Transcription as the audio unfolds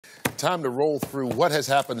time to roll through what has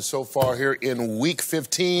happened so far here in Week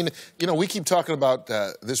 15. You know, we keep talking about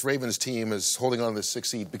this Ravens team is holding on to the 6th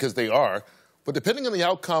seed because they are. But depending on the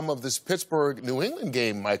outcome of this Pittsburgh-New England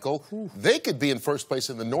game, Michael, they could be in first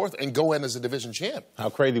place in the North and go in as a division champ.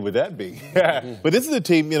 How crazy would that be? But this is a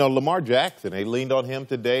team, you know, Lamar Jackson, they leaned on him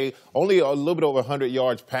today. Only a little bit over 100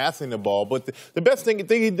 yards passing the ball. But the best thing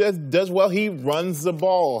he does well, he runs the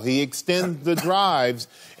ball. He extends the drives,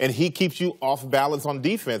 and he keeps you off balance on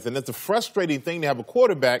defense. And it's a frustrating thing to have a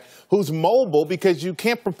quarterback who's mobile because you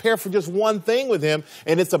can't prepare for just one thing with him,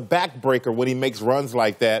 and it's a backbreaker when he makes runs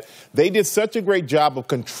like that. They did such a great job of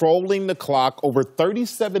controlling the clock over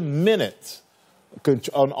 37 minutes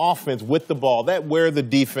on offense with the ball. That wears the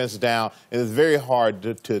defense down, and it's very hard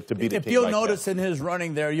to beat a team If you'll like notice that. in his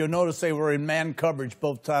running there, you'll notice they were in man coverage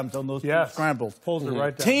both times on those two scrambles. Pulls it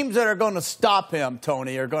right down. Teams that are going to stop him,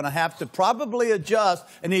 Tony, are going to have to probably adjust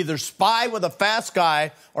and either spy with a fast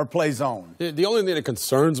guy or play zone. The only thing that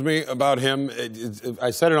concerns me about him,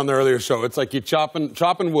 I said it on the earlier show, it's like you're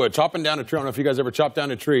chopping wood, chopping down a tree. I don't know if you guys ever chopped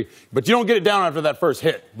down a tree, but you don't get it down after that first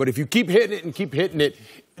hit. But if you keep hitting it and keep hitting it,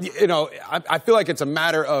 you know, I feel like it's a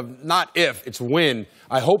matter of not if, it's when.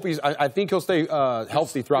 I think he'll stay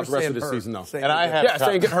healthy throughout the rest of the season, though. And I have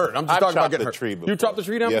saying get hurt. I'm just talking about getting hurt. Tree before. You chopped the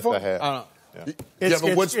tree down before? Yes, I have. I don't know. You have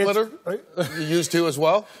a wood splitter you used to as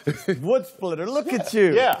well? Wood splitter. Look at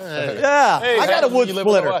you. Yeah. Hey, I got a wood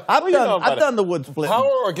splitter. I've done the wood splitter.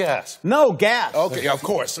 Power or gas? No, gas. Okay, of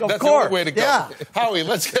course. Of That's course. the only way to go. Yeah. Howie,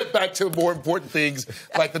 let's get back to more important things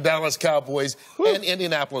like the Dallas Cowboys and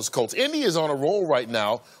Indianapolis Colts. Indy is on a roll right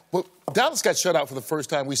now, but Dallas got shut out for the first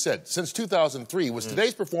time, we said, since 2003. Was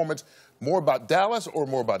today's performance more about Dallas or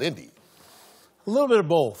more about Indy? A little bit of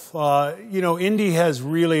both. You know, Indy has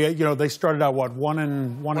really, you know, they started out, what,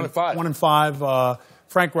 1-5.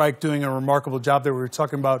 Frank Reich doing a remarkable job there. We were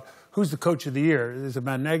talking about who's the coach of the year. Is it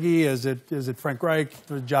Matt Nagy? Is it Frank Reich?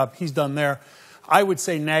 The job he's done there. I would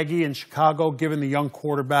say Nagy in Chicago, given the young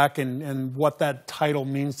quarterback and what that title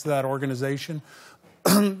means to that organization.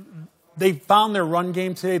 They found their run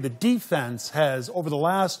game today. The defense has, over the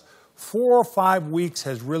last 4 or 5 weeks,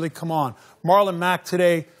 has really come on. Marlon Mack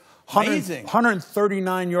today,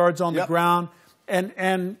 139 yards on the ground.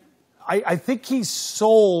 And I think he's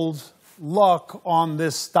sold Luck on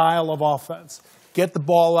this style of offense. Get the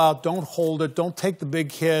ball out, don't hold it, don't take the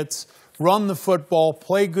big hits, run the football,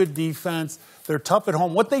 play good defense. They're tough at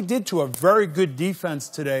home. What they did to a very good defense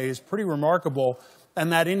today is pretty remarkable.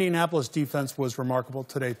 And that Indianapolis defense was remarkable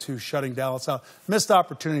today, too, shutting Dallas out. Missed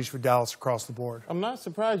opportunities for Dallas across the board. I'm not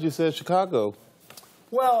surprised you said Chicago.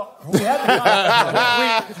 Well, we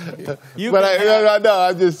had to no,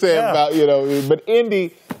 I'm just saying about, you know, but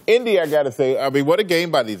Indy, I got to say, I mean, what a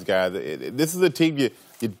game by these guys. This is a team you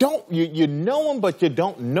know them, but you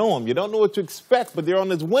don't know them. You don't know what to expect, but they're on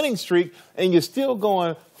this winning streak, and you're still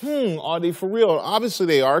going, are they for real? Obviously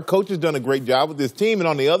they are. Coach has done a great job with this team, and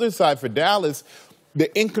on the other side for Dallas, the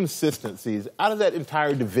inconsistencies out of that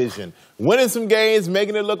entire division. Winning some games,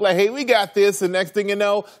 making it look like, hey, we got this, and next thing you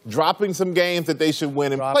know, dropping some games that they should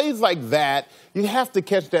win. And plays like that, you have to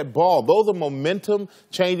catch that ball. Those are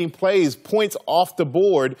momentum-changing plays, points off the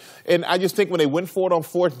board. And I just think when they went for it on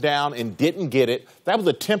 4th down and didn't get it, that was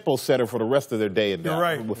a tempo setter for the rest of their day in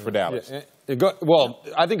Dallas, for Dallas. Well,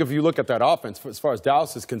 I think if you look at that offense, as far as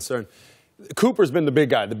Dallas is concerned, Cooper's been the big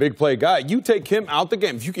guy, the big play guy. You take him out the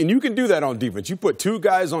game. You can do that on defense. You put 2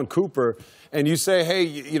 guys on Cooper, and you say, hey,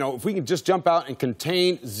 you know, if we can just jump out and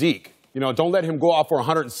contain Zeke, you know, don't let him go off for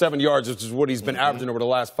 107 yards, which is what he's been averaging over the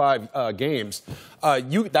last 5 games.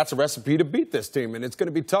 That's a recipe to beat this team, and it's going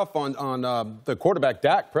to be tough on the quarterback,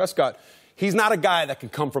 Dak Prescott. He's not a guy that can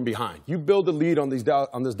come from behind. You build a lead on this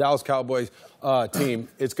Dallas Cowboys team,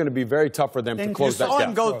 it's going to be very tough for them to close that gap. You saw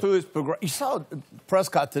him go through his progression. You saw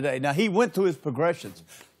Prescott today. Now, he went through his progressions.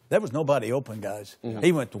 There was nobody open, guys.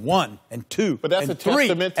 He went to 1 and 2 but that's and a 3,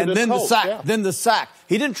 testament to and the then coach. the sack. Then the sack.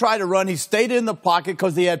 He didn't try to run. He stayed in the pocket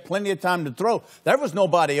because he had plenty of time to throw. There was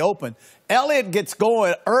nobody open. Elliott gets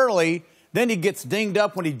going early. Then he gets dinged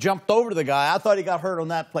up when he jumped over the guy. I thought he got hurt on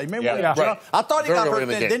that play. Remember when he jumped? I thought he got hurt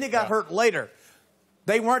then he got hurt later.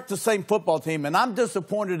 They weren't the same football team, and I'm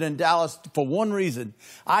disappointed in Dallas for one reason.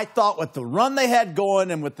 I thought with the run they had going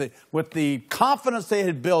and with the confidence they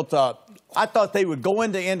had built up, I thought they would go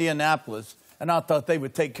into Indianapolis, and I thought they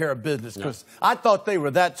would take care of business because I thought they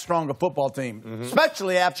were that strong a football team,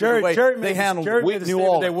 especially after the way they handled New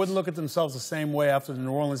Orleans. They wouldn't look at themselves the same way after the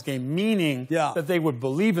New Orleans game, meaning that they would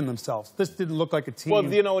believe in themselves. This didn't look like a team. Well,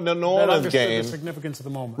 you know, in the New Orleans game, the significance of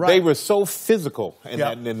the moment. They were so physical in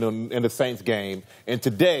the Saints game, and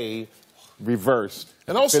today reversed.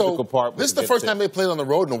 And also, part this is the first time they played on the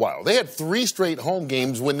road in a while. They had 3 straight home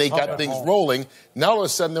games when they got things rolling. Now all of a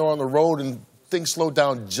sudden they're on the road and things slowed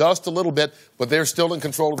down just a little bit, but they're still in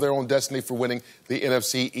control of their own destiny for winning the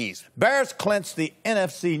NFC East. Bears clinched the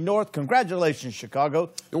NFC North. Congratulations, Chicago.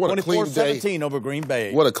 24-17 over Green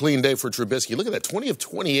Bay. What a clean day for Trubisky. Look at that, 20 of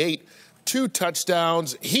 28, 2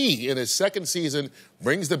 touchdowns. He, in his second season,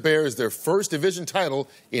 brings the Bears their first division title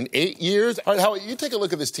in 8 years. All right, Howie, you take a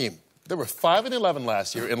look at this team. They were 5-11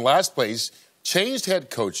 last year, in last place, changed head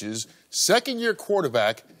coaches, second-year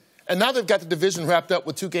quarterback, and now they've got the division wrapped up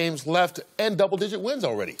with 2 games left and double-digit wins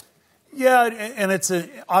already. Yeah, and it's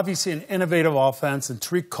obviously an innovative offense. And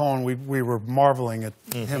Tariq Cohen, we were marveling at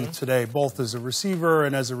him today, both as a receiver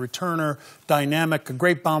and as a returner. Dynamic, a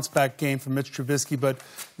great bounce-back game from Mitch Trubisky. But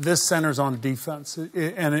this centers on defense.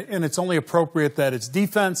 And it's only appropriate that it's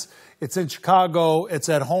defense, it's in Chicago, it's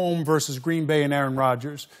at home versus Green Bay and Aaron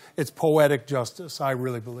Rodgers. It's poetic justice, I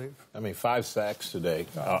really believe. I mean, 5 sacks today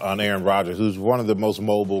on Aaron Rodgers, who's one of the most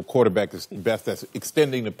mobile quarterbacks, best at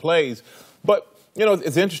extending the plays. But, you know,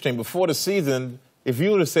 it's interesting. Before the season, if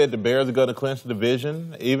you would have said the Bears are going to clinch the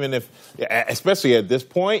division, even if, especially at this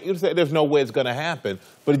point, you'd say there's no way it's going to happen.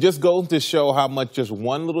 But it just goes to show how much just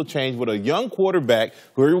one little change with a young quarterback,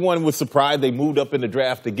 who everyone was surprised they moved up in the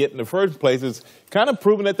draft to get in the first place, is kind of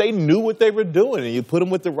proving that they knew what they were doing. And you put him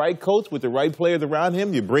with the right coach, with the right players around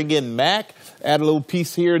him. You bring in Mack, add a little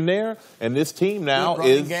piece here and there. And this team now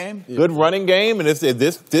is good running game. And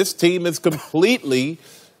this team is completely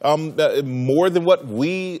more than what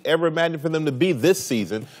we ever imagined for them to be this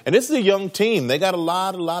season. And this is a young team. They got a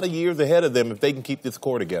lot of years ahead of them if they can keep this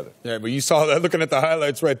core together. Yeah, but you saw that looking at the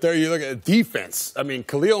highlights right there. You look at defense. I mean,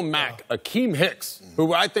 Khalil Mack, Akeem Hicks,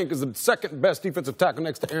 who I think is the second best defensive tackle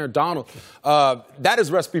next to Aaron Donald. That is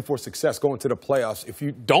recipe for success going to the playoffs. If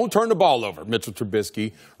you don't turn the ball over, Mitchell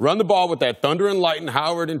Trubisky, run the ball with that thunder and lightning,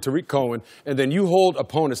 Howard and Tariq Cohen, and then you hold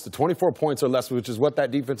opponents to 24 points or less, which is what that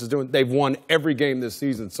defense is doing. They've won every game this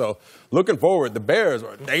season. So looking forward, the Bears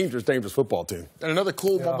are a dangerous football team. And another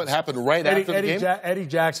cool moment happened right after the game. Eddie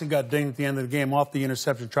Jackson got dinged at the end of the game off the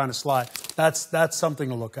interception trying to slide. That's something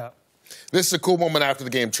to look at. This is a cool moment after the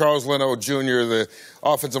game. Charles Leno Jr., the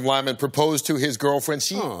offensive lineman, proposed to his girlfriend.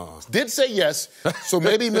 She did say yes, so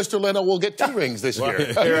maybe Mr. Leno will get 2 rings this year.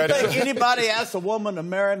 You think anybody asks a woman to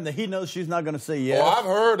marry him that he knows she's not going to say yes? Oh, I've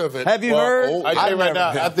heard of it. Have you heard? I say right now,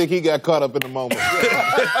 I think he got caught up in the moment.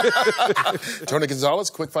 Tony Gonzalez,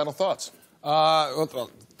 quick final thoughts.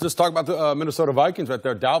 Just talk about the Minnesota Vikings right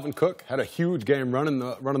there. Dalvin Cook had a huge game running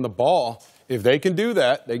the ball. If they can do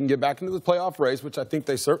that, they can get back into the playoff race, which I think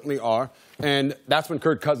they certainly are. And that's when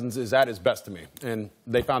Kirk Cousins is at his best to me. And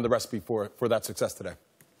they found the recipe for that success today.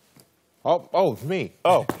 Oh, me.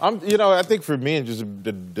 Oh, I think for me, and just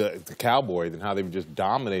the Cowboys and how they've just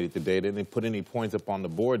dominated today. They didn't put any points up on the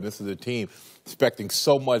board. This is a team expecting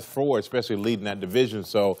so much forward, especially leading that division.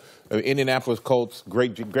 So, Indianapolis Colts,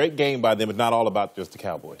 great game by them. It's not all about just the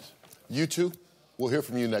Cowboys. You two, we'll hear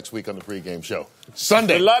from you next week on the pregame show.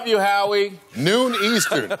 Sunday. We love you, Howie. Noon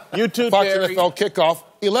Eastern. You too, Fox Terry. NFL kickoff,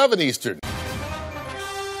 11 Eastern.